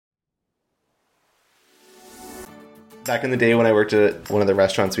Back in the day when I worked at one of the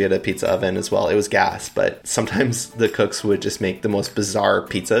restaurants, we had a pizza oven as well. It was gas, but sometimes the cooks would just make the most bizarre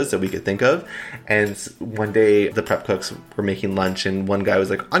pizzas that we could think of. And one day the prep cooks were making lunch and one guy was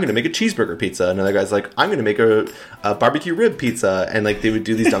like, I'm going to make a cheeseburger pizza. Another guy's like, I'm going to make a barbecue rib pizza. And like they would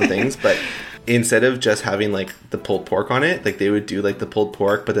do these dumb things, but instead of just having like the pulled pork on it, like they would do like the pulled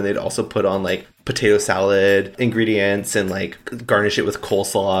pork, but then they'd also put on like potato salad ingredients and like garnish it with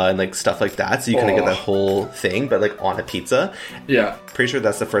coleslaw and like stuff like that. So you kind of get that whole thing, but like on a pizza. Yeah. Pretty sure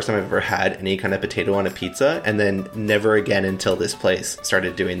that's the first time I've ever had any kind of potato on a pizza, and then never again until this place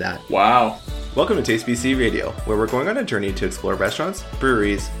started doing that. Wow. Welcome to Taste BC Radio, where we're going on a journey to explore restaurants,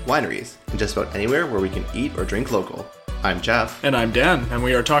 breweries, wineries, and just about anywhere where we can eat or drink local. I'm Jeff. And I'm Dan, and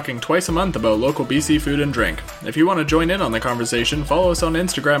we are talking twice a month about local BC food and drink. If you want to join in on the conversation, follow us on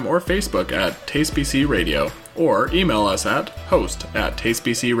Instagram or Facebook at TasteBC Radio, or email us at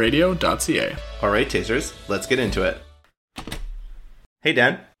host@tastebcradio.ca. Alright, tasters, let's get into it. Hey,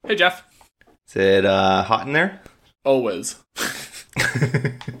 Dan. Hey, Jeff. Is it hot in there? Always.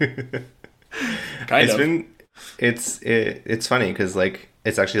 It's funny because like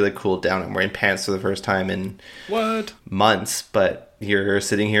it's actually like cooled down. I'm wearing pants for the first time in months, but you're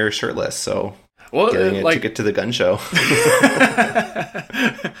sitting here shirtless, so getting a ticket to the gun show.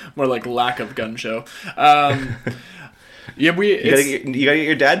 More like lack of gun show. You gotta get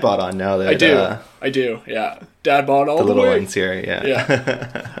your dad bod on now. That I do. Yeah, dad bod all the little way. ones here.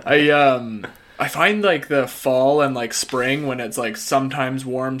 Yeah. I find like the fall and like spring when it's like sometimes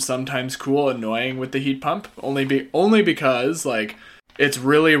warm, sometimes cool, annoying with the heat pump. Only because like it's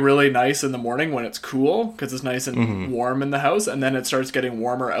really, really nice in the morning when it's cool because it's nice and warm in the house, and then it starts getting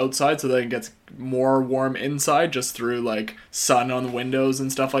warmer outside, so then it gets more warm inside just through like sun on the windows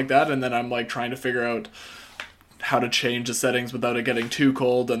and stuff like that. And then I'm like trying to figure out how to change the settings without it getting too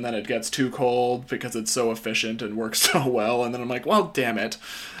cold, and then it gets too cold because it's so efficient and works so well, and then I'm like, well, damn it.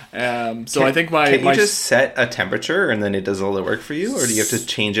 I think can you just set a temperature and then it does all the work for you, or do you have to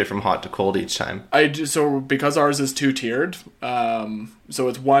change it from hot to cold each time? So because ours is 2-tiered, so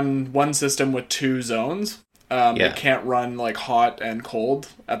it's one system with 2 zones. It can't run like hot and cold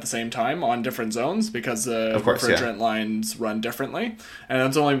at the same time on different zones because the refrigerant lines run differently,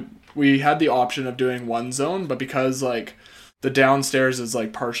 and we had the option of doing one zone, but because like the downstairs is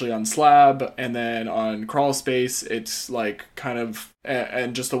like partially on slab, and then on crawl space it's like kind of,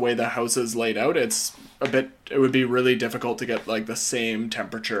 and just the way the house is laid out, it would be really difficult to get like the same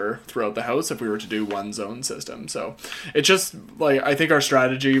temperature throughout the house if we were to do one zone system. So it's just like, I think our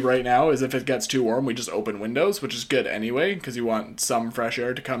strategy right now is if it gets too warm, we just open windows, which is good anyway, because you want some fresh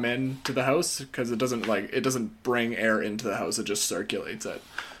air to come in to the house, because it doesn't bring air into the house, it just circulates it.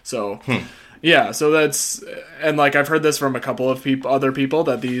 So yeah, so that's, and like I've heard this from a couple of other people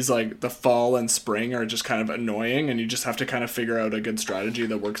that these like the fall and spring are just kind of annoying, and you just have to kind of figure out a good strategy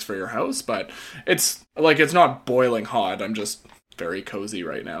that works for your house. But it's not boiling hot. I'm just very cozy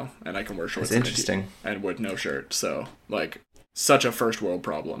right now, and I can wear shorts and with no shirt. So like such a first world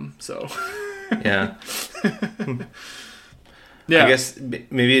problem. So yeah. Yeah. I guess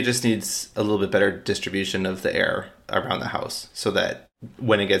maybe it just needs a little bit better distribution of the air around the house, so that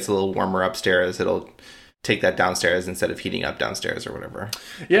when it gets a little warmer upstairs, it'll take that downstairs instead of heating up downstairs or whatever.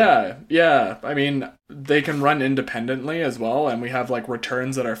 Yeah. I mean, they can run independently as well, and we have like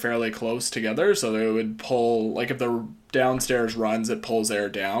returns that are fairly close together, so they would pull, like if the downstairs runs, it pulls air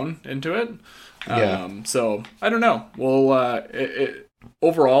down into it. So I don't know. Well, it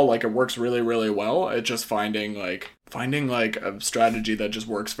overall, like it works really, really well. It's just finding like a strategy that just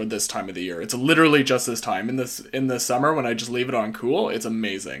works for this time of the year. It's literally just this time. In the summer when I just leave it on cool, it's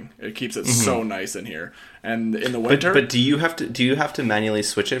amazing. It keeps it so nice in here. And in the winter, but do you have to manually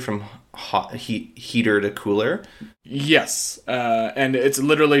switch it from hot heater to cooler? Yes, and it's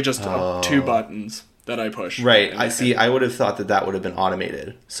literally just 2 buttons that I push. Right. I would have thought that would have been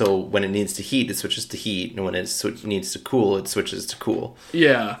automated. So when it needs to heat, it switches to heat, and when it needs to cool, it switches to cool.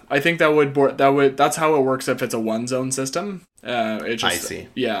 Yeah, I think that's how it works if it's a one zone system. I see.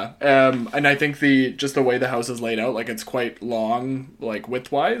 Yeah. And I think the way the house is laid out, like it's quite long, like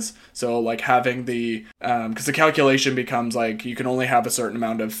widthwise. So like having because the calculation becomes like you can only have a certain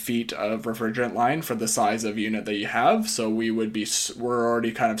amount of feet of refrigerant line for the size of unit that you have. So we're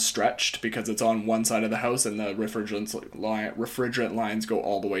already kind of stretched because it's on one side of the house, and the refrigerant lines go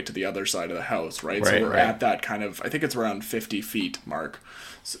all the way to the other side of the house, right? So we're at that kind of, I think it's around 50 feet mark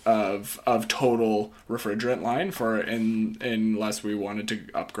of total refrigerant line unless we wanted to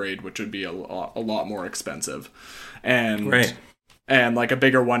upgrade, which would be a lot more expensive. And And like a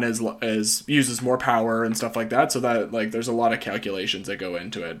bigger one is uses more power and stuff like that. So that like there's a lot of calculations that go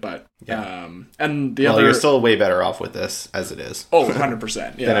into it. But and the other, you're still way better off with this as it is. Oh,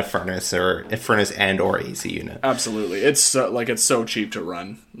 100%. Yeah. Than a furnace and or AC unit. Absolutely. It's so cheap to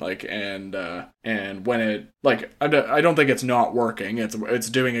run. Like and when it like I don't think it's not working. It's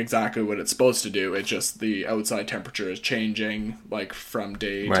doing exactly what it's supposed to do. It's just the outside temperature is changing like from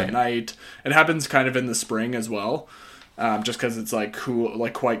day to night. It happens kind of in the spring as well. Just because it's like cool,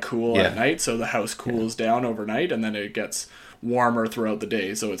 like quite cool at night, so the house cools down overnight, and then it gets warmer throughout the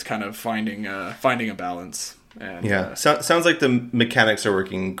day. So it's kind of finding a balance. And, sounds like the mechanics are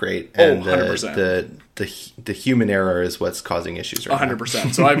working great, and 100%. the human error is what's causing issues right 100%.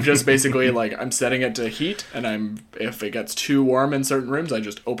 now. So I'm just basically like I'm setting it to heat, and if it gets too warm in certain rooms, I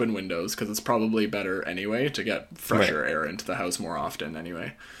just open windows because it's probably bebetter anyway to get fresher air into the house more often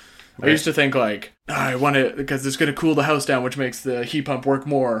anyway. I used to think like I want it because it's going to cool the house down, which makes the heat pump work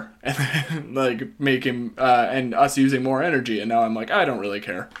more, and then, like make him and us using more energy. And now I'm like, I don't really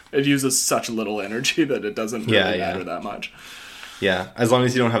care. It uses such little energy that it doesn't really matter that much. Yeah, as long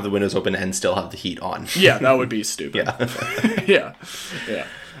as you don't have the windows open and still have the heat on. Yeah, that would be stupid. Yeah.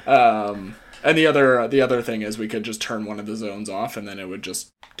 And the other thing is we could just turn one of the zones off, and then it would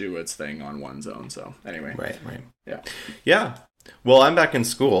just do its thing on one zone. So anyway, right. Yeah. Well, I'm back in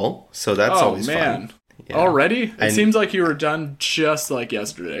school, so that's always fun. Yeah. Already? It seems like you were done just like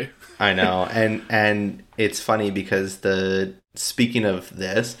yesterday. I know, and it's funny because speaking of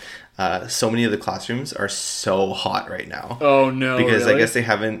this, so many of the classrooms are so hot right now. Oh no! Because really? I guess they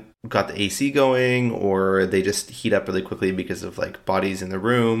haven't got the AC going, or they just heat up really quickly because of like bodies in the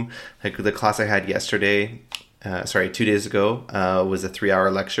room. Like the class I had yesterday. 2 days ago, was a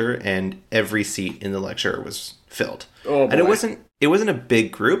 3-hour lecture, and every seat in the lecture was filled. Oh boy. And it wasn't a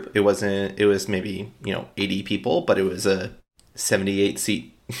big group. It was maybe, 80 people, but it was a 78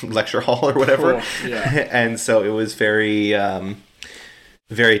 seat lecture hall or whatever. Oh, yeah. And so it was very,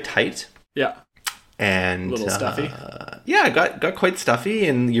 very tight. Yeah. And a little stuffy. It got quite stuffy,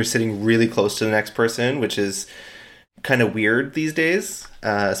 and you're sitting really close to the next person, which is kind of weird these days,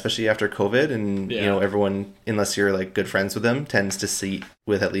 especially after COVID, and everyone, unless you're like good friends with them, tends to sit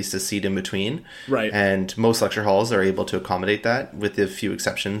with at least a seat in between. Right. And most lecture halls are able to accommodate that, with a few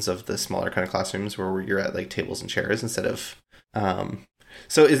exceptions of the smaller kind of classrooms where you're at like tables and chairs instead of.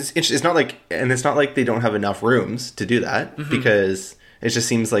 So it's not like, and it's not like they don't have enough rooms to do that, because it just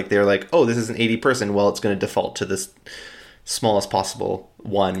seems like they're like, oh, this is an 80 person. Well, it's going to default to this smallest possible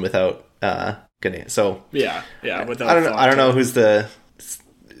one without getting it. So without I don't know who's the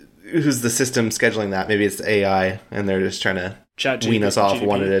system scheduling that. Maybe it's the AI, and they're just trying to wean us off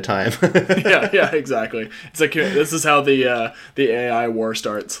one at a time. yeah, exactly. It's like this is how the AI war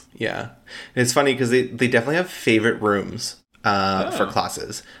starts. Yeah, and it's funny because they definitely have favorite rooms for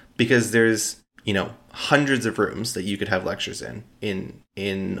classes, because there's hundreds of rooms that you could have lectures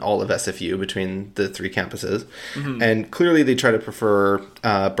in all of SFU between the 3 campuses. And clearly they try to prefer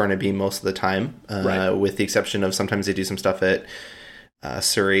Burnaby most of the time, with the exception of sometimes they do some stuff at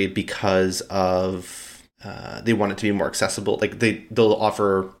Surrey because of they want it to be more accessible. Like they'll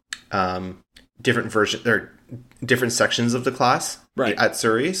offer different versions or different sections of the class at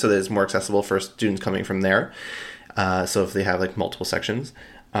Surrey, so that it's more accessible for students coming from there. So if they have like multiple sections,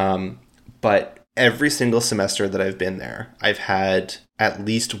 but every single semester that I've been there, I've had at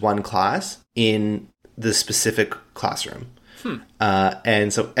least one class in the specific classroom.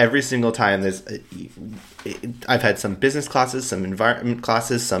 And so every single time I've had some business classes, some environment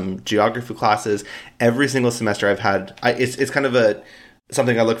classes, some geography classes. Every single semester I've had, it's kind of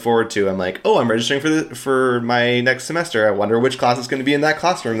something I look forward to. I'm like, oh, I'm registering for my next semester. I wonder which class is going to be in that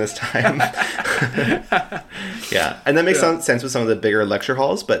classroom this time. Yeah. And that makes sense with some of the bigger lecture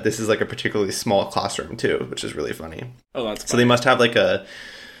halls, but this is like a particularly small classroom too, which is really funny. Oh, that's funny. So they must have like a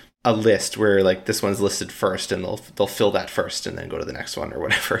list where like this one's listed first, and they'll fill that first and then go to the next one or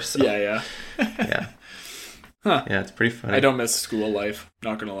whatever. So yeah. Huh. Yeah, it's pretty funny. I don't miss school life,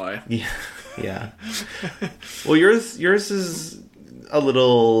 not gonna lie. Yeah. Well, yours is a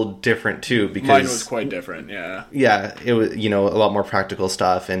little different too, because mine was quite different. Yeah, it was a lot more practical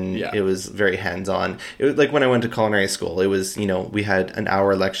stuff, and it was very hands-on. It was like when I went to culinary school, it was we had an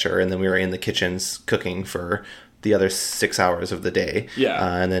hour lecture, and then we were in the kitchens cooking for the other 6 hours of the day.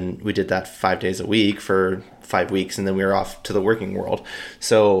 And then we did that 5 days a week for 5 weeks, and then we were off to the working world.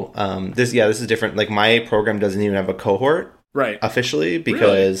 So this is different. Like my program doesn't even have a cohort officially,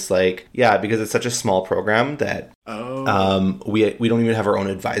 because because it's such a small program that we don't even have our own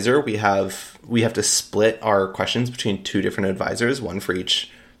advisor. We have to split our questions between 2 different advisors, one for each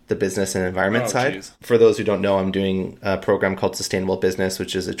the business and environment side. Geez. For those who don't know, I'm doing a program called Sustainable Business,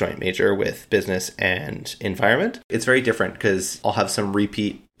 which is a joint major with business and environment. It's very different because I'll have some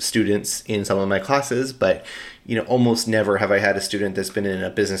repeat students in some of my classes, but almost never have I had a student that's been in a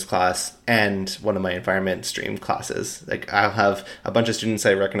business class and one of my environment stream classes. Like I'll have a bunch of students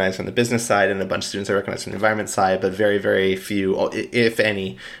I recognize from the business side and a bunch of students I recognize from the environment side, but very, very few, if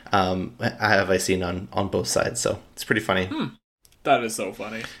any, have I seen on both sides. So it's pretty funny. That is so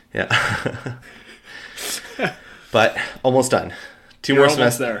funny. Yeah. But almost done. Two You're more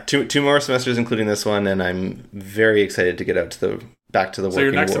almost semesters. there. Two more semesters, including this one, and I'm very excited to get out to back to the working world. So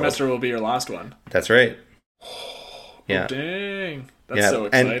your next semester will be your last one. That's right. Yeah. Oh, dang. That's so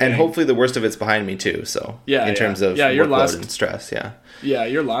exciting. And hopefully the worst of it's behind me too. So in terms of workload and stress, Yeah,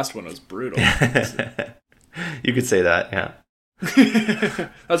 your last one was brutal. You could say that, yeah.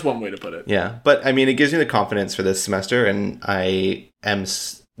 That's one way to put it. Yeah, but I mean, it gives me the confidence for this semester, and I am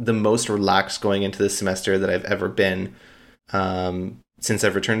the most relaxed going into this semester that I've ever been since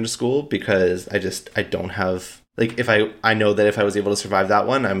I've returned to school, because I don't have, like, I know that if I was able to survive that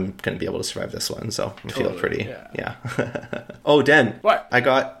one, I'm going to be able to survive this one, so I feel pretty, yeah. Oh, Den. What? I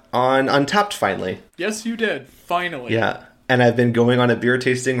got on Untapped finally. Yes, you did. Finally. Yeah. And I've been going on a beer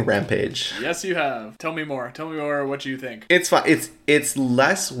tasting rampage. Yes, you have. Tell me more. Tell me more what you think. It's fun. It's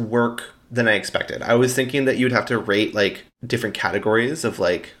less work than I expected. I was thinking that you'd have to rate like different categories of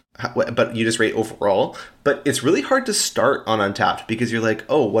like, but you just rate overall. But it's really hard to start on Untapped because you're like,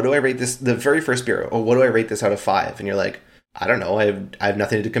 oh, what do I rate this? The very first beer. Oh, what do I rate this out of 5? And you're like, I don't know. I have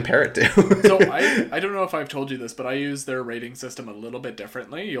nothing to compare it to. So I don't know if I've told you this, but I use their rating system a little bit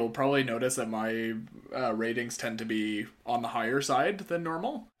differently. You'll probably notice that my ratings tend to be on the higher side than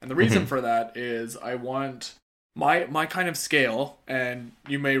normal. And the reason for that is I want my kind of scale, and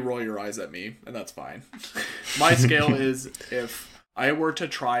you may roll your eyes at me, and that's fine. My scale is if I were to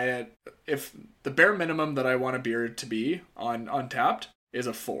try it, if the bare minimum that I want a beer to be on Untapped is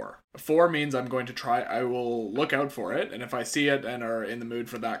a 4. A 4 means I'm going to try, I will look out for it, and if I see it and are in the mood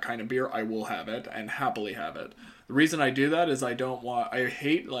for that kind of beer, I will have it and happily have it. The reason I do that is I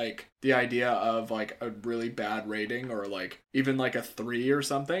hate like the idea of like a really bad rating or like even like a 3 or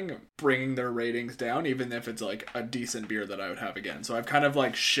something, bringing their ratings down, even if it's like a decent beer that I would have again. So I've kind of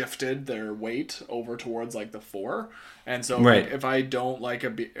like shifted their weight over towards like the 4. And so like, if I don't like a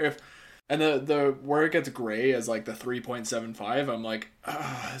beer, and the where it gets gray is like the 3.75. I'm like,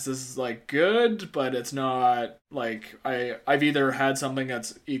 this is like good, but it's not like I've either had something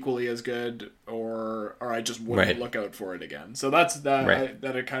that's equally as good or I just wouldn't look out for it again. So that's that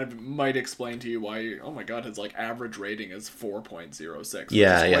that it kind of might explain to you why, oh my god, his like average rating is 4.06.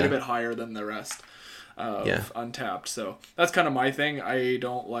 Yeah, quite a bit higher than the rest of Untapped. So that's kind of my thing. I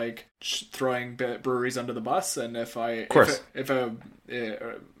don't like throwing breweries under the bus, and if I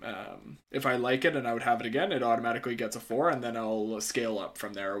like it and I would have it again, it automatically gets a 4, and then I'll scale up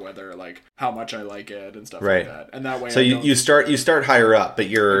from there, whether like how much I like it and stuff like that. And that way, so you start higher up, but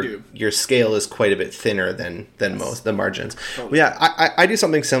your scale is quite a bit thinner than most the margins. Totally. Yeah, I do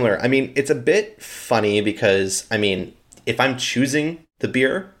something similar. I mean, it's a bit funny because I mean, if I'm choosing the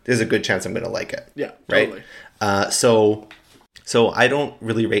beer, there's a good chance I'm going to like it. Yeah, totally. Right. So I don't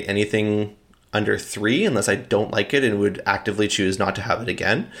really rate anything under 3 unless I don't like it and would actively choose not to have it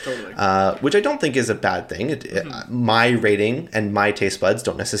again. Totally. Which I don't think is a bad thing. My rating and my taste buds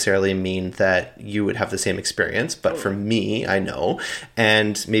don't necessarily mean that you would have the same experience, but for me, I know,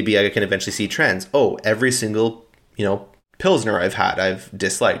 and maybe I can eventually see trends. Oh, every single Pilsner I've had, I've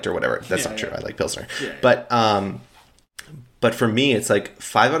disliked or whatever. That's not true. I like Pilsner, but for me, it's like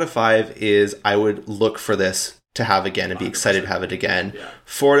 5 out of 5 is I would look for this to have again and be 100%. Excited to have it again. Yeah.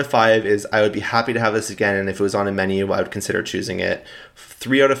 4 out of 5 is I would be happy to have this again, and if it was on a menu, I would consider choosing it.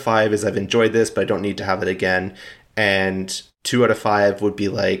 3 out of 5 is I've enjoyed this, but I don't need to have it again. And 2 out of 5 would be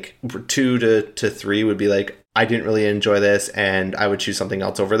like 2 to 3 would be like I didn't really enjoy this, and I would choose something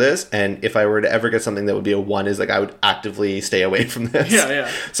else over this. And if I were to ever get something that would be a 1, is like I would actively stay away from this. Yeah.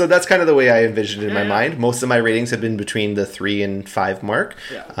 So that's kind of the way I envisioned it in my mind. Most of my ratings have been between the 3 and 5 mark.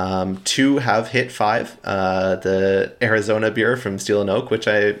 Yeah. 2 have hit 5. The Arizona beer from Steel and Oak, which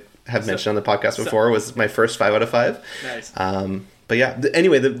I have mentioned on the podcast before, was my first 5 out of 5. Nice. But yeah,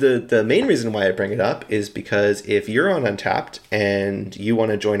 anyway, the main reason why I bring it up is because if you're on Untapped and you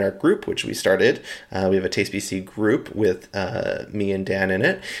want to join our group, which we started, we have a Taste BC group with me and Dan in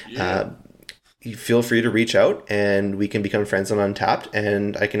it. Yeah. You feel free to reach out and we can become friends on Untapped,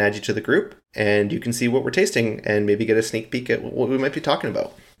 and I can add you to the group and you can see what we're tasting and maybe get a sneak peek at what we might be talking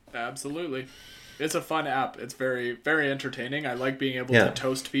about. Absolutely. It's a fun app. It's very, very entertaining. I like being able to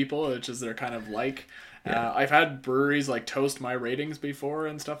toast people, which is their kind of like. Yeah. I've had breweries like toast my ratings before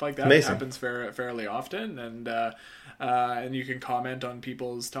and stuff like that. Amazing. It happens fairly often, and you can comment on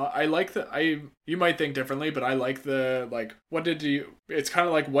people's I like you might think differently, but I like it's kind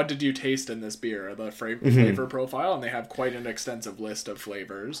of like, what did you taste in this beer, the flavor profile, and they have quite an extensive list of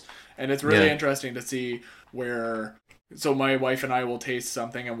flavors, and it's really interesting to see where. So my wife and I will taste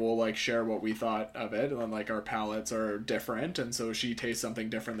something and we'll like share what we thought of it, and like our palates are different, and so she tastes something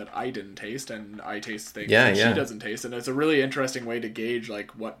different that I didn't taste, and I taste things that she doesn't taste, and it's a really interesting way to gauge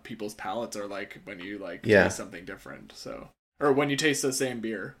like what people's palates are like when you like taste something different. So, or when you taste the same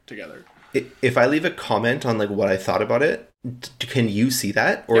beer together. If I leave a comment on like what I thought about it, can you see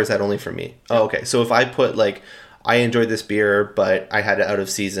that, or is that only for me? Oh, okay. So if I put like, I enjoyed this beer, but I had it out of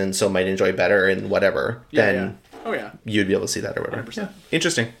season, so might enjoy better and whatever, then oh yeah, you'd be able to see that or whatever. 100%. Yeah.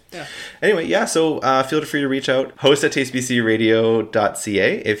 Interesting. Yeah. Anyway, so feel free to reach out. Host at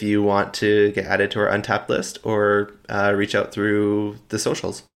tastebcradio.ca if you want to get added to our Untapped list, or reach out through the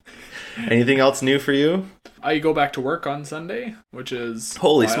socials. Anything else new for you? I go back to work on Sunday, which is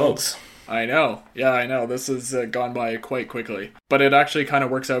holy wild. Smokes. I know. Yeah, I know. This has gone by quite quickly. But it actually kind of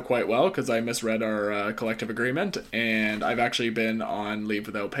works out quite well because I misread our collective agreement, and I've actually been on leave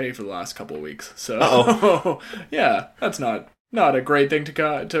without pay for the last couple of weeks. So, yeah, that's not a great thing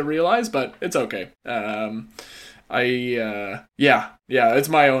to realize, but it's okay. It's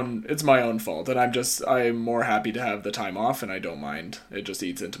my own fault, and I'm more happy to have the time off, and I don't mind. It just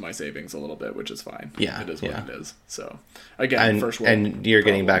eats into my savings a little bit, which is fine. Yeah, it is what it is. So again, first world and you're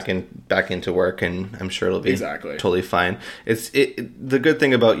getting back into work, and I'm sure it'll be totally fine. The good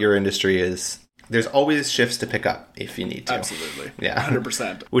thing about your industry is there's always shifts to pick up if you need to. Absolutely. Yeah.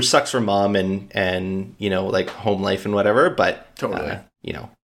 100%. Which sucks for mom and like home life and whatever, but totally.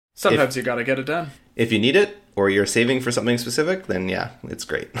 Sometimes you got to get it done. If you need it, or you're saving for something specific, then it's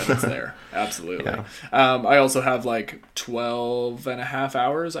great. It's there. Absolutely. Yeah. I also have like 12 and a half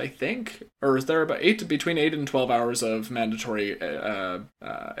hours, I think, or is there about between 8 and 12 hours of mandatory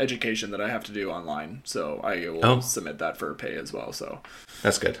education that I have to do online. So I will submit that for pay as well. So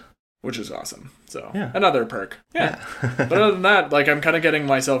that's good. Which is awesome. So another perk. Yeah. But other than that, like I'm kind of getting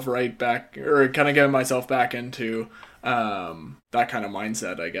myself back into that kind of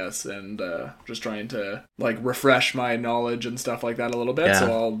mindset, I guess, and just trying to like refresh my knowledge and stuff like that a little bit. Yeah.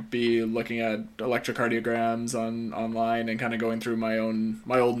 So I'll be looking at electrocardiograms online and kind of going through my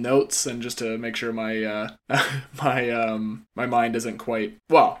old notes, and just to make sure my my mind isn't quite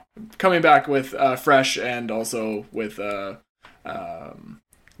coming back with fresh, and also with the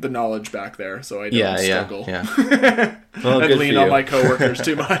knowledge back there, so I don't struggle and lean on my coworkers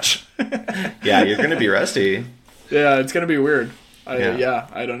too much. Yeah, you're gonna be rusty. Yeah, it's going to be weird. I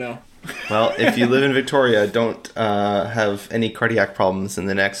don't know. Well, if you live in Victoria, don't have any cardiac problems in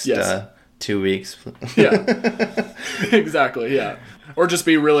the next 2 weeks. Yeah, exactly, yeah. Or just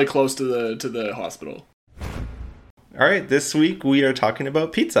be really close to the hospital. All right, this week we are talking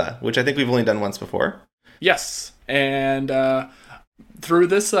about pizza, which I think we've only done once before. Yes, and through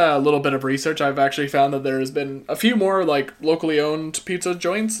this little bit of research, I've actually found that there has been a few more like locally owned pizza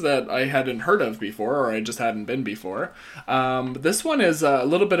joints that I hadn't heard of before, or I just hadn't been before. This one is a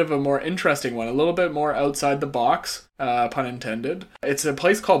little bit of a more interesting one, a little bit more outside the box, pun intended. It's a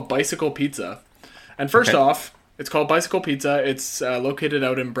place called Bicycle Pizza. And first off, it's called Bicycle Pizza. It's located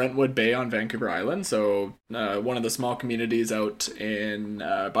out in Brentwood Bay on Vancouver Island, so one of the small communities out in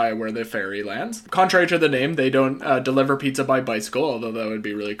by where the ferry lands. Contrary to the name, they don't deliver pizza by bicycle, although that would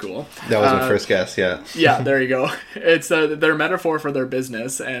be really cool. That was my first guess, yeah. Yeah, there you go. It's their metaphor for their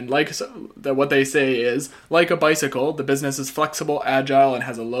business, and what they say is, like a bicycle, the business is flexible, agile, and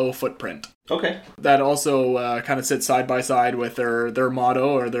has a low footprint. Okay. That also kind of sits side by side with their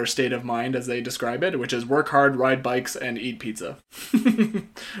motto, or their state of mind as they describe it, which is work hard, ride bikes, and eat pizza.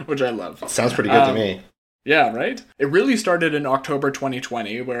 Which I love. Sounds pretty good to me. Yeah, right? It really started in October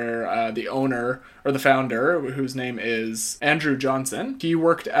 2020, where the owner, or the founder, whose name is Andrew Johnson, he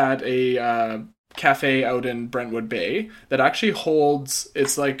worked at a cafe out in Brentwood Bay that actually holds,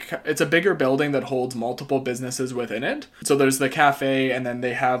 it's a bigger building that holds multiple businesses within it. So there's the cafe, and then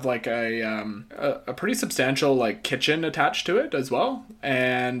they have like a pretty substantial like kitchen attached to it as well,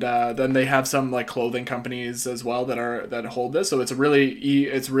 and then they have some like clothing companies as well that hold this. So it's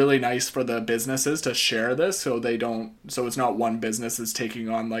really nice for the businesses to share this, so it's not one business is taking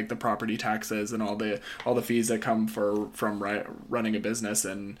on like the property taxes and all the fees that come from running a business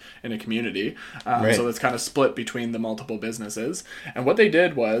in a community. Right. So it's kind of split between the multiple businesses. And what they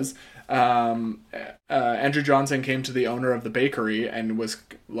did was Andrew Johnson came to the owner of the bakery and was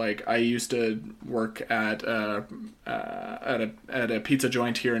like, I used to work at a pizza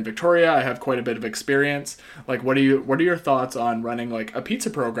joint here in Victoria. I have quite a bit of experience. Like, what are your thoughts on running like a pizza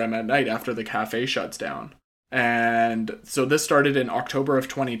program at night after the cafe shuts down? And so this started in October of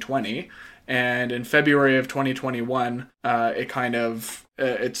 2020. And in February of 2021,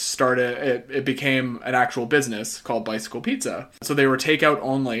 it became an actual business called Bicycle Pizza. So they were takeout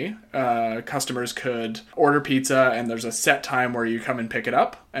only. Customers could order pizza, and there's a set time where you come and pick it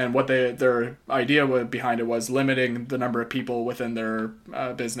up. And what their idea behind it was limiting the number of people within their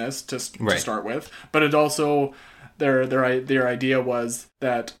business to start with. But it also... Their idea was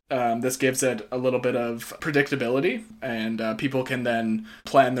that this gives it a little bit of predictability, and people can then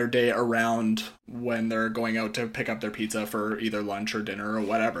plan their day around when they're going out to pick up their pizza for either lunch or dinner or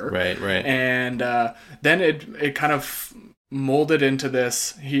whatever. Right. And then it kind of molded into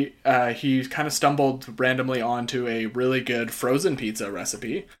this. He kind of stumbled randomly onto a really good frozen pizza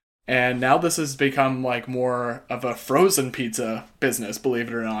recipe. And now this has become like more of a frozen pizza business, believe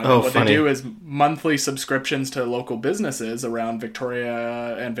it or not. Oh, what funny. they do is monthly subscriptions to local businesses around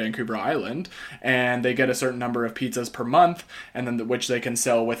Victoria and Vancouver Island, and they get a certain number of pizzas per month, and then which they can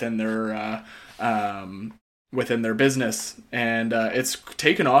sell within their business. And it's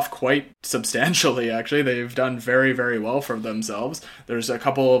taken off quite substantially, actually. They've done very, very well for themselves. There's a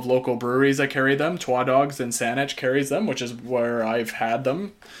couple of local breweries that carry them. Twa Dogs in Saanich carries them, which is where I've had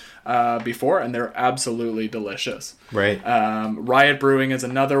them before, and they're absolutely delicious. Right. Riot Brewing is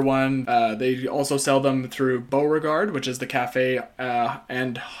another one. They also sell them through Beauregard, which is the cafe,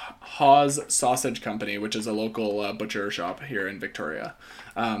 and Hawes Sausage Company, which is a local butcher shop here in Victoria.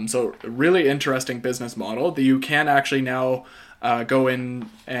 So really interesting business model. You can actually now go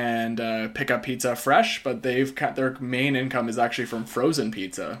in and pick up pizza fresh, but their main income is actually from frozen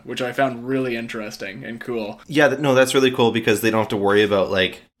pizza, which I found really interesting and cool. Yeah, no, that's really cool because they don't have to worry about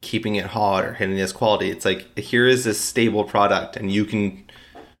like keeping it hot or hitting its quality. It's like, here is this stable product and you can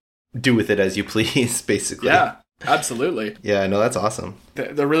do with it as you please, basically. Yeah, absolutely. Yeah, no, that's awesome.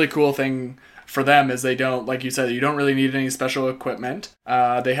 The really cool thing for them is they don't, like you said, you don't really need any special equipment.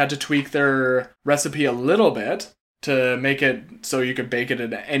 They had to tweak their recipe a little bit to make it so you could bake it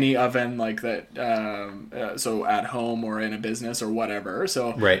in any oven like that, so at home or in a business or whatever.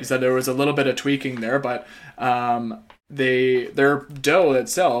 So right. You said there was a little bit of tweaking there, but their dough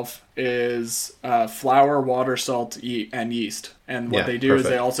itself is flour, water, salt, and yeast. And what they do is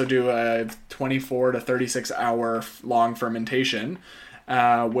they also do a 24 to 36 hour long fermentation.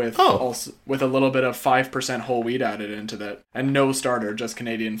 With a little bit of 5% whole wheat added into that, and no starter, just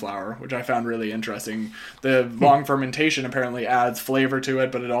Canadian flour, which I found really interesting. The long fermentation apparently adds flavor to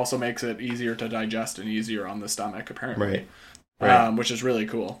it, but it also makes it easier to digest and easier on the stomach, apparently. Right. Which is really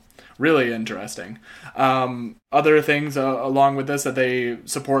cool. Really interesting. Other things along with this, that they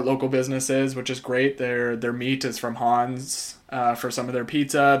support local businesses, which is great. Their meat is from Hans. For some of their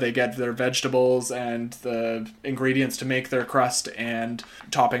pizza, they get their vegetables and the ingredients to make their crust and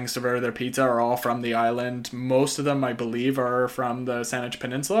toppings to their pizza are all from the island. Most of them, I believe, are from the Saanich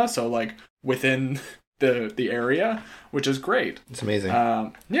Peninsula, so like within the area, which is great. It's amazing.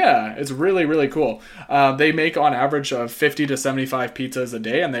 Yeah, it's really, really cool. They make on average of 50 to 75 pizzas a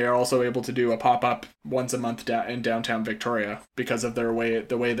day, and they are also able to do a pop-up once a month in downtown Victoria because of the way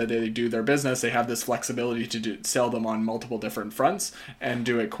that they do their business. They have this flexibility to sell them on multiple different fronts and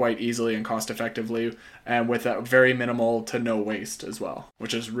do it quite easily and cost effectively, and with a very minimal to no waste as well,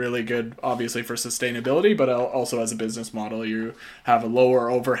 which is really good, obviously, for sustainability, but also as a business model. You have a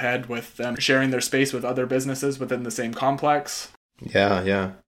lower overhead with them sharing their space with other businesses within the same complex.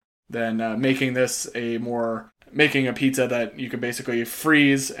 Yeah. Then making a pizza that you can basically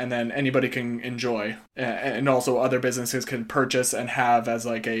freeze and then anybody can enjoy, and also other businesses can purchase and have as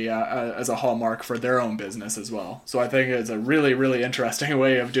like as a hallmark for their own business as well. So I think it's a really, really interesting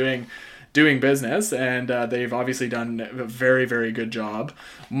way of doing business, and they've obviously done a very, very good job.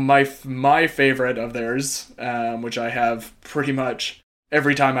 My favorite of theirs, which I have pretty much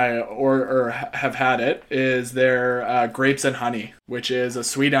every time I have had it, is their grapes and honey, which is a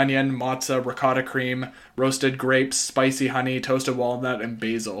sweet onion, mozza, ricotta cream, roasted grapes, spicy honey, toasted walnut, and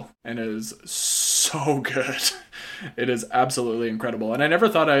basil. And it is so good. It is absolutely incredible. And I never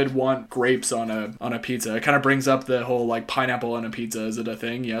thought I'd want grapes on a pizza. It kind of brings up the whole like pineapple on a pizza. Is it a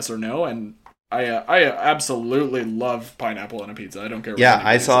thing? Yes or no? And I absolutely love pineapple on a pizza. I don't care. Yeah,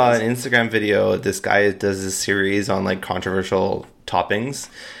 I saw an Instagram video. This guy does this series on like controversial toppings.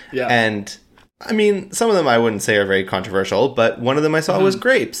 Yeah. And I mean, some of them I wouldn't say are very controversial, but one of them I saw was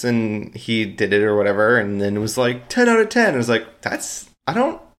grapes, and he did it or whatever, and then it was like 10 out of 10. I was like, I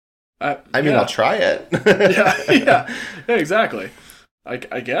mean, I'll try it. yeah, exactly. I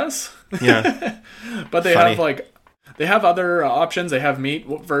guess. Yeah. But they they have other options. They have meat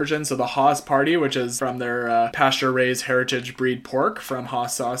versions. So the Haas Party, which is from their pasture-raised heritage breed pork from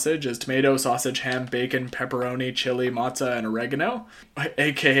Haas Sausage, is tomato, sausage, ham, bacon, pepperoni, chili, mozza, and oregano,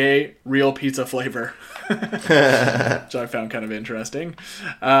 aka real pizza flavor, which I found kind of interesting.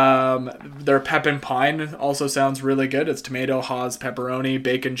 Their pep and pine also sounds really good. It's tomato, Haas, pepperoni,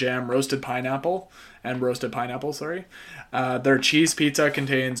 bacon jam, roasted pineapple. Their cheese pizza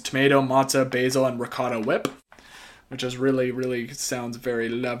contains tomato, mozza, basil, and ricotta whip, which is really, really sounds very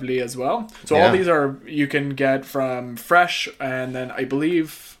lovely as well. So all these you can get from fresh, and then I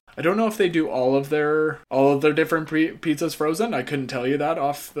don't know if they do all of their different pizzas frozen. I couldn't tell you that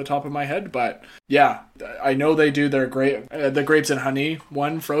off the top of my head, but yeah, I know they do their the grapes and honey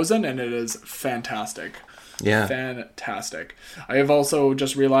one frozen, and it is fantastic. Yeah. Fantastic. I have also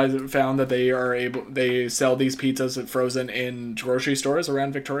just found that they sell these pizzas frozen in grocery stores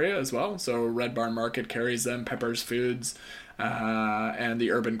around Victoria as well. So Red Barn Market carries them, Pepper's Foods, and the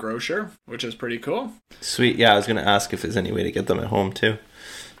Urban Grocer, which is pretty cool. Sweet. Yeah, I was going to ask if there's any way to get them at home too.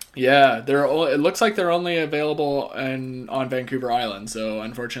 Yeah, it looks like they're only available on Vancouver Island. So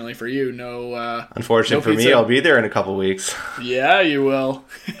unfortunately for you, no. Unfortunately for me, I'll be there in a couple weeks. Yeah, you will.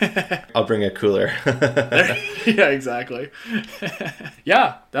 I'll bring a cooler. Yeah, exactly.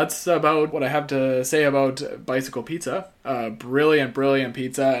 Yeah, that's about what I have to say about Bicycle Pizza. Brilliant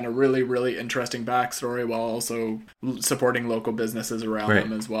pizza, and a really, really interesting backstory, while also supporting local businesses around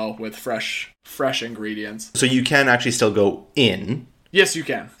them as well with fresh ingredients. So you can actually still go in. Yes, you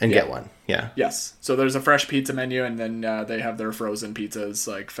can. And get one. Yeah. Yes. So there's a fresh pizza menu, and then they have their frozen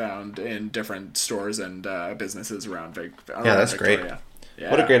pizzas found in different stores and businesses around Victoria. Yeah, that's great.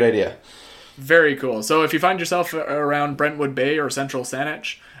 Yeah. What a great idea. Very cool. So if you find yourself around Brentwood Bay or Central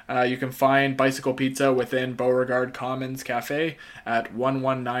Saanich, you can find Bicycle Pizza within Beauregard Commons Cafe at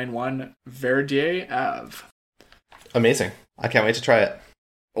 1191 Verdier Ave. Amazing. I can't wait to try it.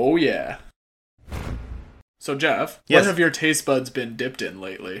 Oh, yeah. So, Jeff, what have your taste buds been dipped in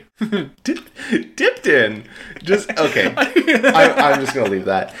lately? Dipped in? Just, okay. I'm just going to leave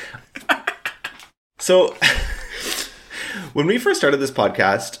that. So, when we first started this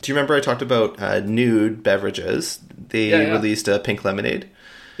podcast, do you remember I talked about nude beverages? They released a pink lemonade.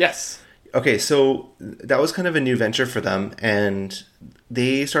 Yes. Okay, so that was kind of a new venture for them, and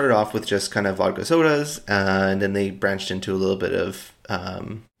they started off with just kind of vodka sodas, and then they branched into a little bit of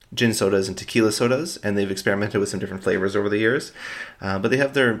gin sodas and tequila sodas, and they've experimented with some different flavors over the years. But they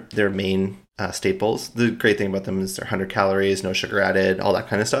have their main staples. The great thing about them is they're 100 calories, no sugar added, all that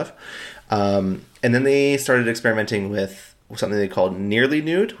kind of stuff. And then they started experimenting with something they called Nearly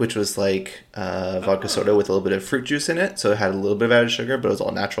Nude, which was like vodka soda with a little bit of fruit juice in it. So it had a little bit of added sugar, but it was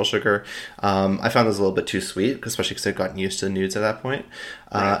all natural sugar. I found those a little bit too sweet, especially because I'd gotten used to the nudes at that point.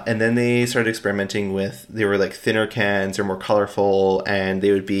 Right. And then they started experimenting with, they were like thinner cans, they're more colorful, and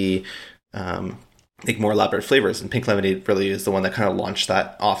they would be like more elaborate flavors. And pink lemonade really is the one that kind of launched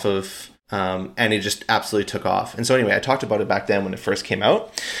that off of. And it just absolutely took off. And so anyway, I talked about it back then when it first came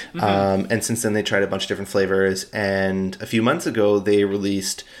out. Mm-hmm. And since then they tried a bunch of different flavors. And a few months ago, they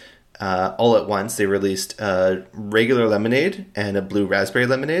released, all at once, they released a regular lemonade and a blue raspberry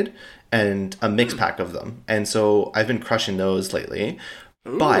lemonade and a mix pack of them. And so I've been crushing those lately.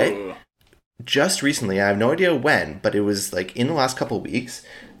 Ooh. But just recently, I have no idea when, but it was like in the last couple of weeks,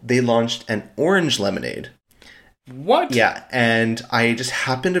 they launched an orange lemonade. What? Yeah, and I just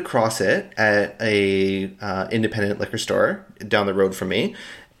happened across it at a independent liquor store down the road from me,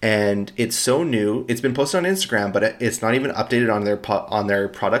 and it's so new. It's been posted on Instagram, but it's not even updated on their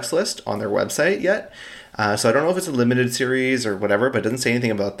products list on their website yet. So I don't know if it's a limited series or whatever, but it doesn't say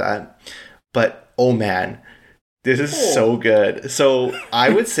anything about that. But oh man, this is so good. So I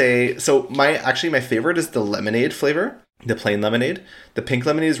would say, my favorite is the lemonade flavor. The plain lemonade. The pink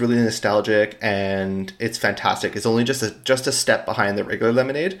lemonade is really nostalgic and it's fantastic. It's only just a step behind the regular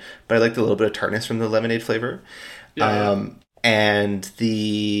lemonade, but I like the little bit of tartness from the lemonade flavor. Yeah. And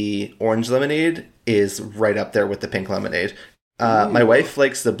the orange lemonade is right up there with the pink lemonade. My wife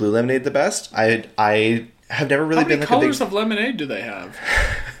likes the blue lemonade the best. I have never really been like a big... How many colors of lemonade do they have?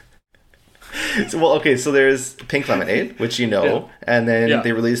 So there's pink lemonade, which and then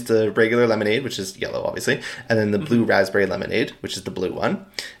they released the regular lemonade, which is yellow, obviously, and then the blue raspberry lemonade, which is the blue one,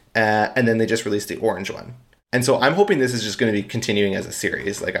 and then they just released the orange one. And so I'm hoping this is just going to be continuing as a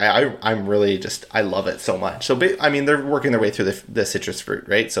series. Like I'm really just, I love it so much. So, I mean, they're working their way through the citrus fruit,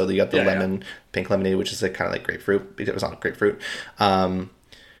 right? So you got the lemon, pink lemonade, which is like kind of like grapefruit. It was not grapefruit.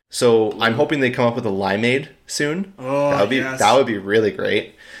 So I'm hoping they come up with a limeade soon. Oh, that would be really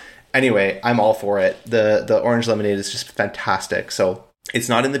great. Anyway, I'm all for it. The orange lemonade is just fantastic. So it's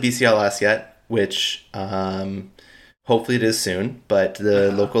not in the BCLS yet, which hopefully it is soon. But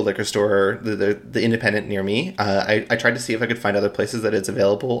the local liquor store, the independent near me, I tried to see if I could find other places that it's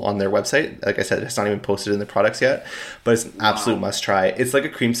available on their website. Like I said, it's not even posted in the products yet, but it's an absolute must try. It's like a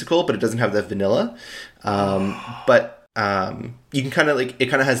creamsicle, but it doesn't have the vanilla. But you can kind of like, it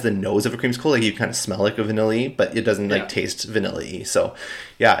kind of has the nose of a creamsicle, like you kind of smell like a vanilla-y, but it doesn't like taste vanilla-y. So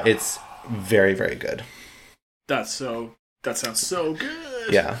yeah, it's very, very good. That sounds so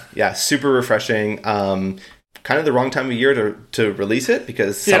good. Yeah, super refreshing. Kind of the wrong time of year to release it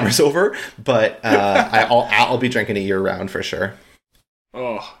because summer's over, but I'll be drinking it year round for sure.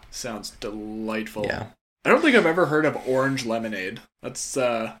 Oh, sounds delightful. Yeah. I don't think I've ever heard of orange lemonade. That's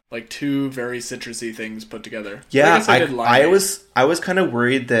like two very citrusy things put together. Yeah, I was kind of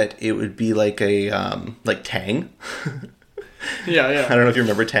worried that it would be like a like Tang. Yeah. I don't know if you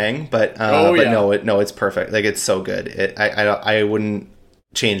remember Tang, but no, it's perfect. Like it's so good. I wouldn't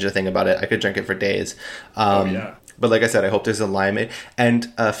change a thing about it. I could drink it for days. But like I said, I hope there's a limeade.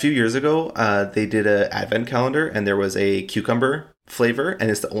 And a few years ago, they did an advent calendar, and there was a cucumber flavor, and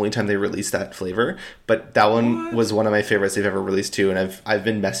it's the only time they released that flavor. But that one was one of my favorites they've ever released too, and I've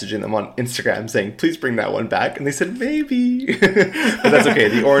been messaging them on Instagram saying, please bring that one back, and they said maybe. But that's okay.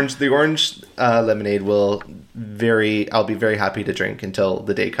 The orange lemonade I'll be very happy to drink until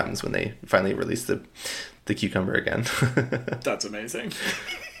the day comes when they finally release the cucumber again. That's amazing.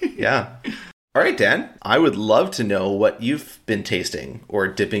 Yeah. All right, Dan, I would love to know what you've been tasting or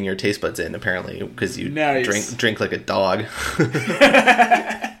dipping your taste buds in, apparently, because you drink like a dog.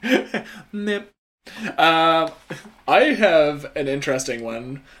 Nip. I have an interesting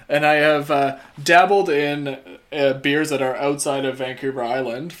one, and I have dabbled in beers that are outside of Vancouver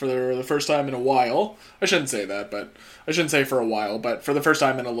Island for the first time in a while. I shouldn't say that, but I shouldn't say for a while, but for the first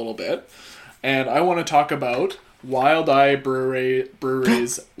time in a little bit. And I want to talk about Wild Eye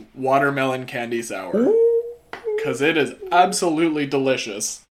Brewery's Watermelon Candy Sour, because it is absolutely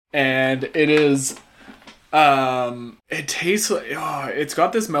delicious, and it is it tastes like, it's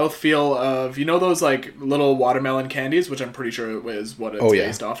got this mouthfeel of, you know, those like little watermelon candies, which I'm pretty sure is what it's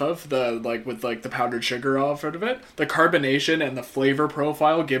based off of, the like with like the powdered sugar off of it. The carbonation and the flavor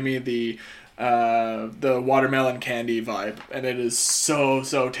profile give me the watermelon candy vibe, and it is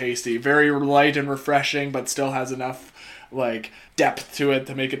so tasty. Very light and refreshing, but still has enough like depth to it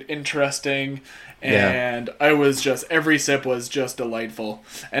to make it interesting. And I was just, every sip was just delightful.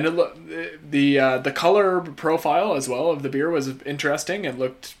 And the color profile as well of the beer was interesting. It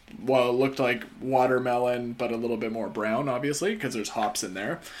looked like watermelon, but a little bit more brown, obviously, because there's hops in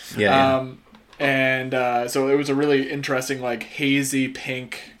there. So it was a really interesting, like, hazy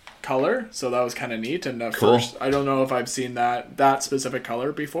pink color, so that was kind of neat. And cool. First, I don't know if I've seen that specific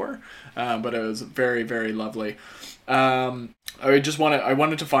color before, but it was very, very lovely. I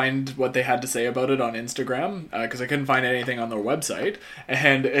wanted to find what they had to say about it on Instagram, because I couldn't find anything on their website,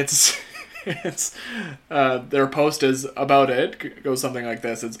 and it's their post is about it goes something like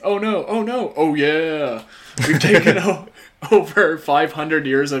this. It's oh no, oh yeah, we've taken over 500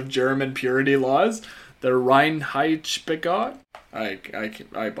 years of German purity laws, the Reinheitsgebot,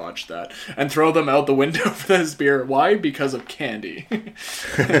 I botched that, and throw them out the window for this beer. Why? Because of candy.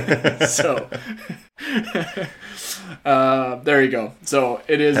 So there you go. So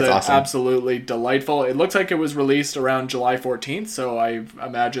it is awesome. Absolutely delightful. It looks like it was released around July 14th, so I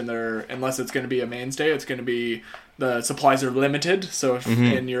imagine unless it's going to be a mainstay, it's going to be, the supplies are limited. So if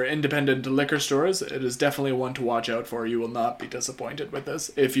in your independent liquor stores, it is definitely one to watch out for. You will not be disappointed with this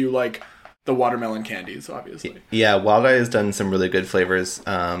if you like the watermelon candies, obviously. Yeah, Wild Eye has done some really good flavors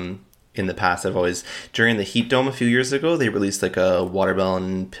in the past. During the Heat Dome a few years ago, they released like a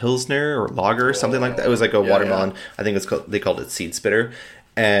watermelon pilsner or lager or something like that. It was like a watermelon, I think they called it Seed Spitter.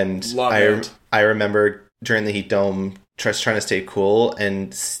 And I remember during the Heat Dome just trying to stay cool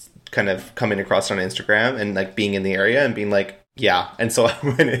and kind of coming across it on Instagram and like being in the area and being like, yeah. And so I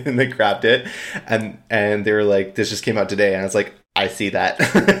went in and they grabbed it and they were like, this just came out today. And I was like, I see that.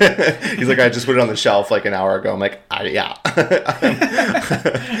 He's like, I just put it on the shelf like an hour ago. I'm like, yeah.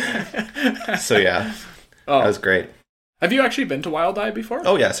 So yeah, that was great. Have you actually been to Wild Eye before?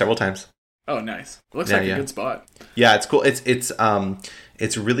 Oh yeah, several times. Oh nice. Looks like a good spot. Yeah, it's cool.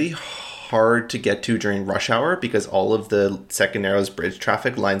 It's really hard to get to during rush hour because all of the Second Narrows Bridge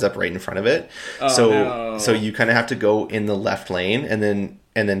traffic lines up right in front of it. So you kind of have to go in the left lane and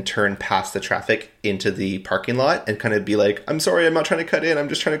then turn past the traffic into the parking lot and kind of be like, I'm sorry, I'm not trying to cut in, I'm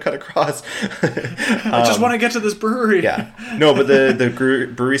just trying to cut across. I just want to get to this brewery. Yeah. No, but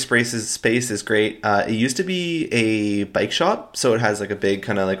the brewery space is great. It used to be a bike shop, so it has like a big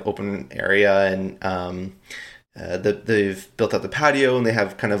kind of like open area, and they've built out the patio, and they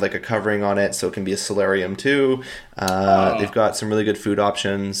have kind of like a covering on it, so it can be a solarium too. They've got some really good food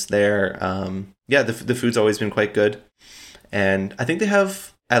options there. The food's always been quite good. And I think they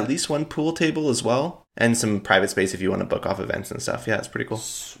have at least one pool table as well, and some private space if you want to book off events and stuff. Yeah, it's pretty cool.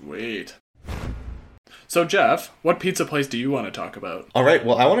 Sweet. So, Jeff, what pizza place do you want to talk about? All right,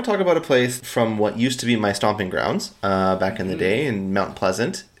 well, I want to talk about a place from what used to be my stomping grounds back in the day in Mount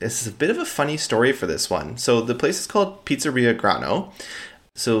Pleasant. This is a bit of a funny story for this one. So the place is called Pizzeria Grano.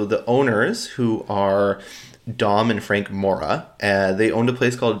 So the owners, who are Dom and Frank Mora, they owned a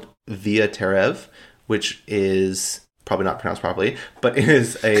place called Via Terev, which is probably not pronounced properly, but it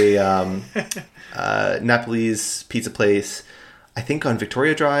is a Nepalese pizza place, I think on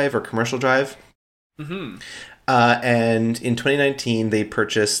Victoria Drive or Commercial Drive. Mm-hmm. And in 2019, they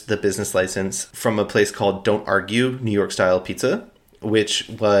purchased the business license from a place called Don't Argue New York Style Pizza, which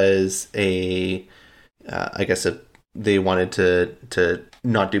was they wanted to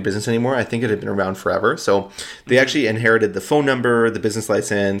not do business anymore. I think it had been around forever. So they actually inherited the phone number, the business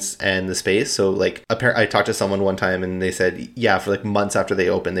license, and the space. So like, I talked to someone one time and they said, yeah, for like months after they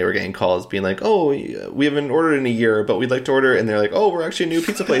opened, they were getting calls being like, oh, we haven't ordered in a year, but we'd like to order. And they're like, oh, we're actually a new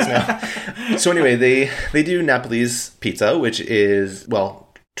pizza place now. So anyway, they do Nepalese pizza, which is, well,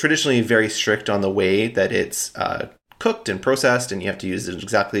 traditionally very strict on the way that it's cooked and processed, and you have to use the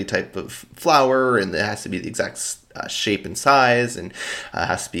exactly type of flour, and it has to be the exact shape and size, and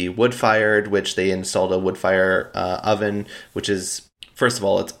has to be wood fired, which they installed a wood fire oven, which is, first of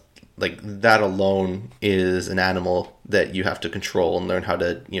all, it's like that alone is an animal that you have to control and learn how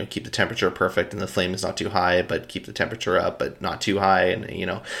to, keep the temperature perfect, and the flame is not too high, but keep the temperature up, but not too high, and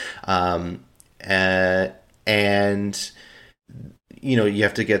you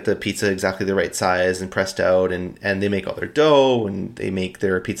have to get the pizza exactly the right size and pressed out, and they make all their dough, and they make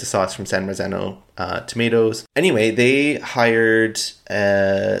their pizza sauce from San Marzano tomatoes. Anyway, they hired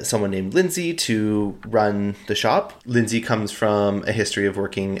someone named Lindsay to run the shop. Lindsay comes from a history of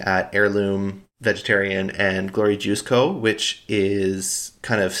working at Heirloom Vegetarian and Glory Juice Co., which is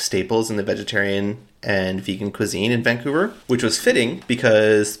kind of staples in the vegetarian and vegan cuisine in Vancouver, which was fitting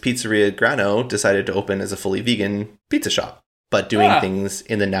because Pizzeria Grano decided to open as a fully vegan pizza shop, but doing things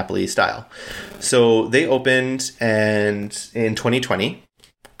in the Nepalese style. So they opened, and in 2020,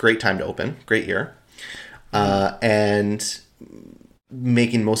 great time to open, great year, and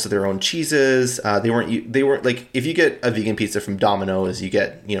making most of their own cheeses. They weren't like, if you get a vegan pizza from Domino's, you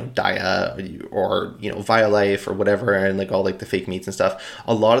get, Daya or, Violife or whatever, and like all like the fake meats and stuff.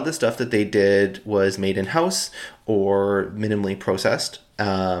 A lot of the stuff that they did was made in-house or minimally processed.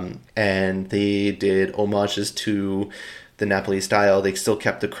 And they did homages to the Nepalese style. They still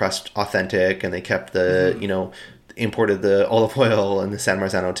kept the crust authentic, and they kept the, imported the olive oil and the San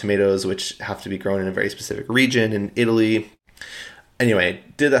Marzano tomatoes, which have to be grown in a very specific region in Italy. Anyway,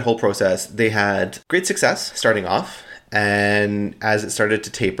 did that whole process. They had great success starting off, and as it started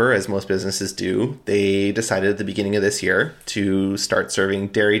to taper, as most businesses do, they decided at the beginning of this year to start serving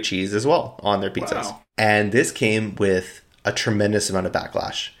dairy cheese as well on their pizzas. Wow. And this came with a tremendous amount of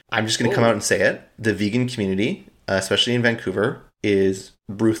backlash. I'm just going to come out and say it. The vegan community, especially in Vancouver, is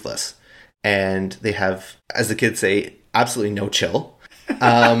ruthless. And they have, as the kids say, absolutely no chill.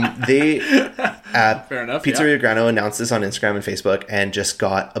 They Fair enough, Pizzeria Grano announced this on Instagram and Facebook and just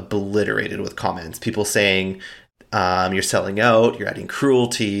got obliterated with comments. People saying, you're selling out, you're adding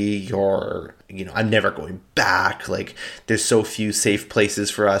cruelty, I'm never going back. Like, there's so few safe places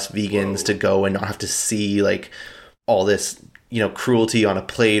for us vegans to go and not have to see like all this, cruelty on a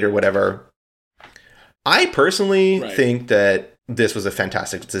plate or whatever. I personally think that this was a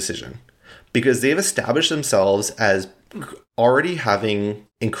fantastic decision, because they've established themselves as already having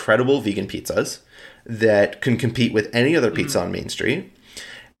incredible vegan pizzas that can compete with any other pizza on Main Street.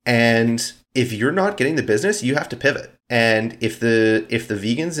 And if you're not getting the business, you have to pivot. And if the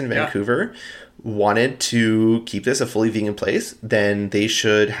vegans in Vancouver wanted to keep this a fully vegan place, then they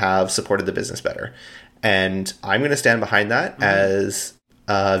should have supported the business better. And I'm going to stand behind that as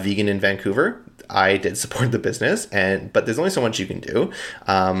a vegan in Vancouver. I did support the business, but there's only so much you can do.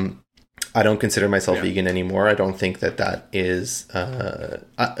 I don't consider myself vegan anymore. I don't think that is.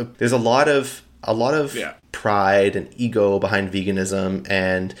 There's a lot of pride and ego behind veganism,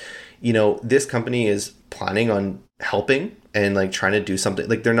 and this company is planning on helping and like trying to do something.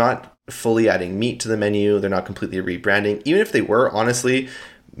 Like they're not fully adding meat to the menu. They're not completely rebranding. Even if they were, honestly,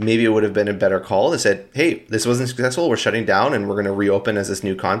 maybe it would have been a better call. They said, hey, this wasn't successful. We're shutting down and we're going to reopen as this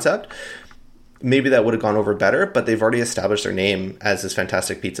new concept. Maybe that would have gone over better, but they've already established their name as this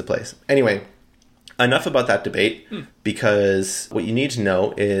fantastic pizza place. Anyway, enough about that debate, because what you need to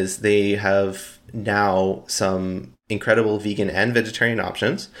know is they have now some incredible vegan and vegetarian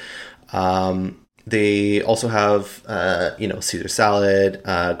options. They also have, Caesar salad,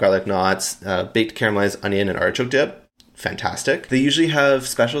 garlic knots, baked caramelized onion and artichoke dip. Fantastic. They usually have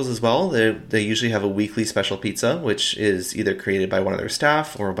specials as well. They usually have a weekly special pizza, which is either created by one of their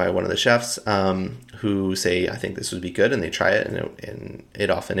staff or by one of the chefs who say, I think this would be good, and they try it, and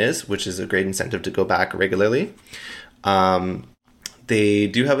it often is, which is a great incentive to go back regularly. They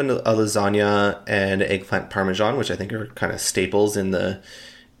do have a lasagna and eggplant parmesan, which I think are kind of staples in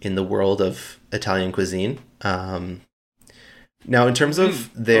the world of Italian cuisine. Now, in terms of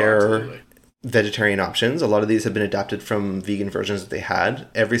their vegetarian options, a lot of these have been adapted from vegan versions that they had.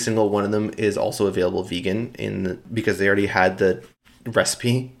 Every single one of them is also available vegan because they already had the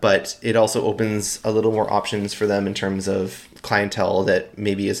recipe, but it also opens a little more options for them in terms of clientele that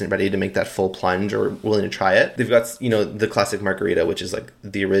maybe isn't ready to make that full plunge or willing to try it. They've got, the classic margherita, which is like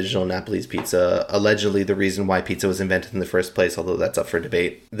the original Napoli's pizza, allegedly the reason why pizza was invented in the first place, although that's up for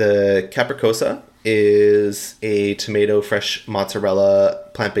debate. The capricosa is a tomato, fresh mozzarella,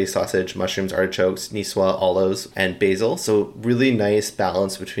 plant-based sausage, mushrooms, artichokes, niçoise, olives, and basil. So really nice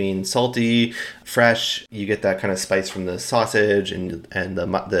balance between salty, fresh. You get that kind of spice from the sausage and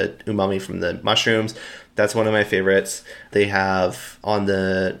the umami from the mushrooms. That's one of my favorites. They have on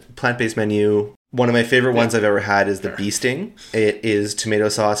the plant-based menu, one of my favorite ones I've ever had is the bee sting. It is tomato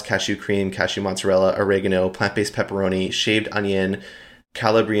sauce, cashew cream, cashew mozzarella, oregano, plant-based pepperoni, shaved onion,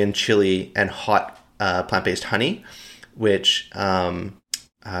 Calabrian chili, and hot plant-based honey, which I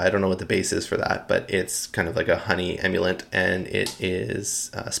don't know what the base is for that, but it's kind of like a honey emulant, and it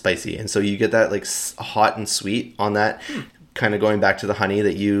is spicy. And so you get that like hot and sweet on that, kind of going back to the honey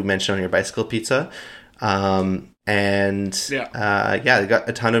that you mentioned on your bicycle pizza. They got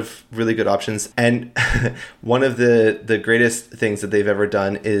a ton of really good options. And one of the greatest things that they've ever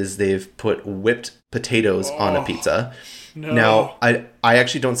done is they've put whipped potatoes on a pizza. No. Now, I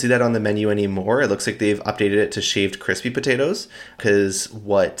actually don't see that on the menu anymore. It looks like they've updated it to shaved crispy potatoes, because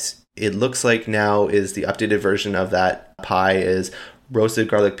what it looks like now is the updated version of that pie is roasted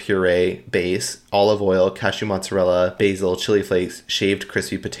garlic puree base, olive oil, cashew mozzarella, basil, chili flakes, shaved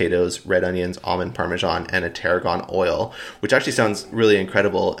crispy potatoes, red onions, almond parmesan, and a tarragon oil, which actually sounds really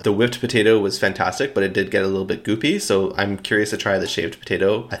incredible. The whipped potato was fantastic, but it did get a little bit goopy, so I'm curious to try the shaved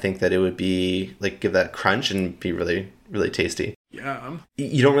potato. I think that it would be like give that crunch and be really, really tasty. Yeah.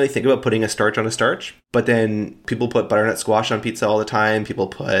 You don't really think about putting a starch on a starch, but then people put butternut squash on pizza all the time. People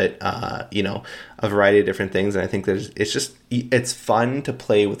put, a variety of different things. And I think it's fun to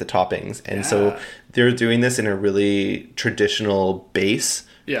play with the toppings. And so they're doing this in a really traditional base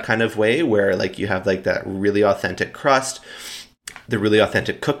kind of way, where like you have like that really authentic crust, the really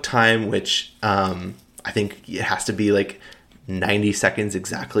authentic cook time, which I think it has to be like 90 seconds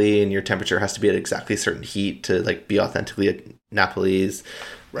exactly, and your temperature has to be at exactly a certain heat to like be authentically a Napoli's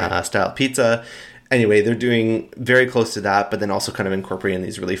style pizza. Anyway, they're doing very close to that, but then also kind of incorporating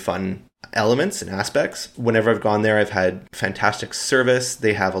these really fun elements and aspects. Whenever I've gone there, I've had fantastic service.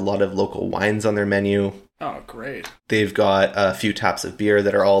 They have a lot of local wines on their menu. Oh, great. They've got a few taps of beer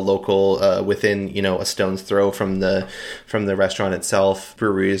that are all local, within, a stone's throw from the restaurant itself,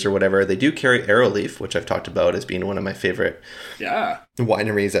 breweries or whatever. They do carry Arrowleaf, which I've talked about as being one of my favorite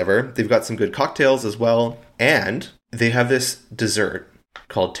wineries ever. They've got some good cocktails as well. And they have this dessert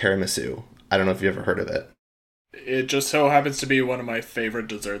called tiramisu. I don't know if you've ever heard of it. It just so happens to be one of my favorite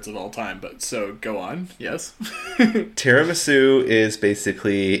desserts of all time, but so go on. Yes. Tiramisu is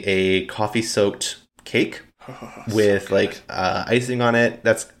basically a coffee-soaked cake with icing on it.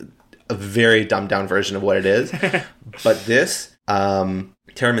 That's a very dumbed down version of what it is. But this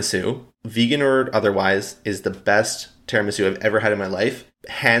tiramisu, vegan or otherwise, is the best tiramisu I've ever had in my life.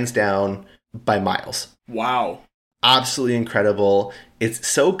 Hands down, by miles. Wow. Absolutely incredible. It's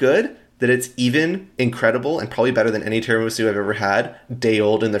so good that it's even incredible and probably better than any tiramisu I've ever had, day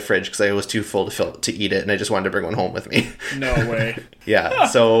old in the fridge, because I was too full to eat it, and I just wanted to bring one home with me. No way. Yeah,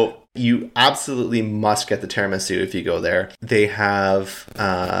 so you absolutely must get the tiramisu if you go there. They have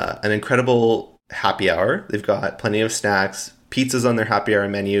an incredible happy hour. They've got plenty of snacks, pizzas on their happy hour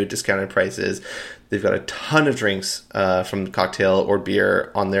menu, discounted prices. They've got a ton of drinks from cocktail or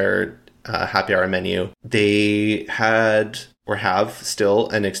beer on their happy hour menu. They had or have still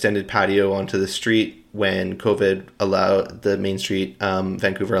an extended patio onto the street when COVID allowed the Main Street,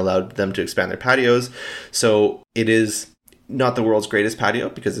 Vancouver allowed them to expand their patios. So it is not the world's greatest patio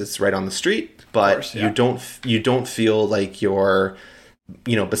because it's right on the street, but course, yeah. you don't feel like you're,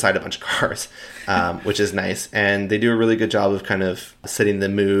 beside a bunch of cars, which is nice. And they do a really good job of kind of setting the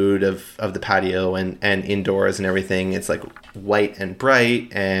mood of the patio and indoors and everything. It's like white and bright,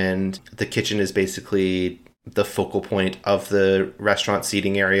 and the kitchen is basically the focal point of the restaurant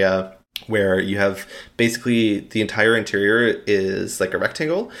seating area, where you have basically the entire interior is like a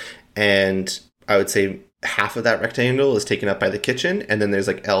rectangle, and I would say half of that rectangle is taken up by the kitchen, and then there's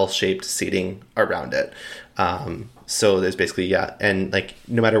like L-shaped seating around it. So there's basically, and like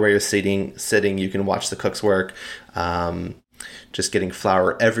no matter where you're sitting, you can watch the cooks work. Just getting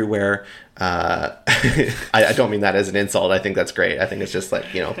flour everywhere. I don't mean that as an insult. I think that's great. I think it's just like,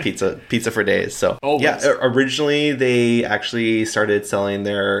 pizza for days. So originally they actually started selling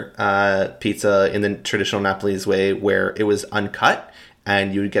their pizza in the traditional Napolese way, where it was uncut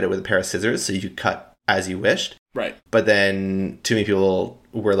and you would get it with a pair of scissors, so you could cut as you wished. Right. But then too many people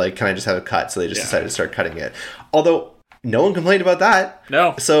were like, can I just have it cut? So they just decided to start cutting it. Although no one complained about that.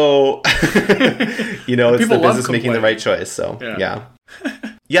 No. So, it's the business making the right choice. So, yeah.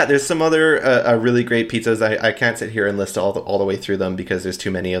 Yeah, there's some other really great pizzas. I can't sit here and list all the way through them because there's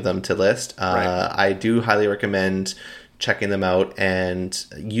too many of them to list. Right. I do highly recommend checking them out. And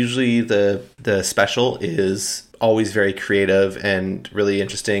usually the special is always very creative and really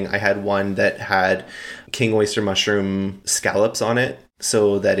interesting. I had one that had king oyster mushroom scallops on it,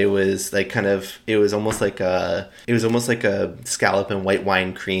 so that it was like it was almost like a scallop and white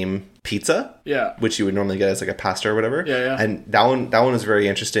wine cream pizza. Yeah. Which you would normally get as like a pasta or whatever. Yeah. And that one was very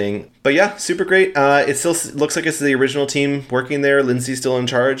interesting. But yeah, super great. It still looks like it's the original team working there. Lindsay's still in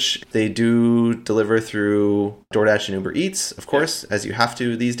charge. They do deliver through DoorDash and Uber Eats, of course, as you have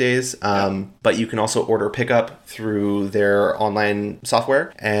to these days. But you can also order pickup through their online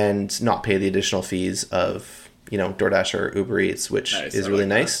software and not pay the additional fees of DoorDash or Uber Eats, which is really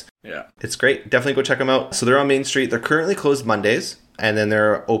nice. Yeah. It's great. Definitely go check them out. So they're on Main Street. They're currently closed Mondays, and then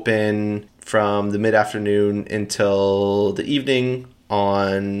they're open from the mid-afternoon until the evening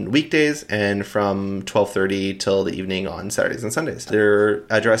on weekdays, and from 12:30 till the evening on Saturdays and Sundays. Their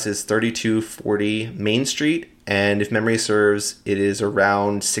address is 3240 Main Street, and if memory serves, it is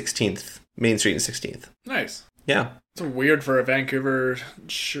around 16th, Main Street and 16th. Nice. Yeah. It's weird for a Vancouver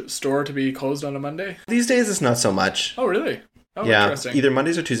store to be closed on a Monday. These days, it's not so much. Oh, really? Oh, yeah, interesting. Either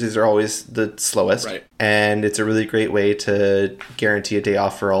Mondays or Tuesdays are always the slowest. Right. And it's a really great way to guarantee a day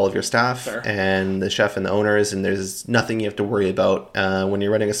off for all of your staff. Fair. And the chef and the owners, and there's nothing you have to worry about. When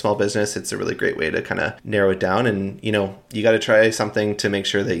you're running a small business, it's a really great way to kind of narrow it down. And, you got to try something to make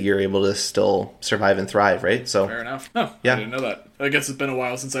sure that you're able to still survive and thrive, right? So fair enough. Oh, yeah. I didn't know that. I guess it's been a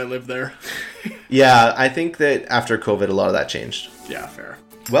while since I lived there. Yeah, I think that after COVID, a lot of that changed. Yeah, fair.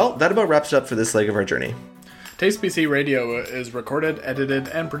 Well, that about wraps it up for this leg of our journey. Taste BC Radio is recorded, edited,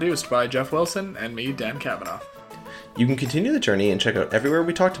 and produced by Jeff Wilson and me, Dan Kavanaugh. You can continue the journey and check out everywhere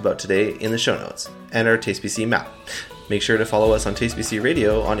we talked about today in the show notes and our Taste BC map. Make sure to follow us on Taste BC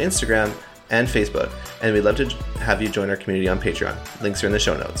Radio on Instagram and Facebook, and we'd love to have you join our community on Patreon. Links are in the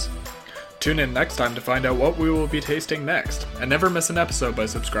show notes. Tune in next time to find out what we will be tasting next, and never miss an episode by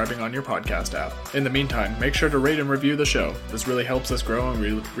subscribing on your podcast app. In the meantime, make sure to rate and review the show. This really helps us grow, and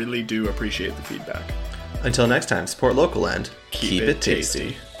we really do appreciate the feedback. Until next time, support local and keep it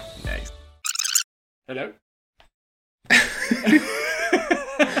tasty. Nice. Hello?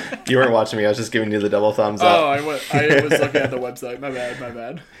 You weren't watching me. I was just giving you the double thumbs up. Oh, I was looking at the website. My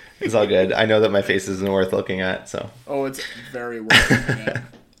bad. It's all good. I know that my face isn't worth looking at, so. Oh, it's very worth looking at.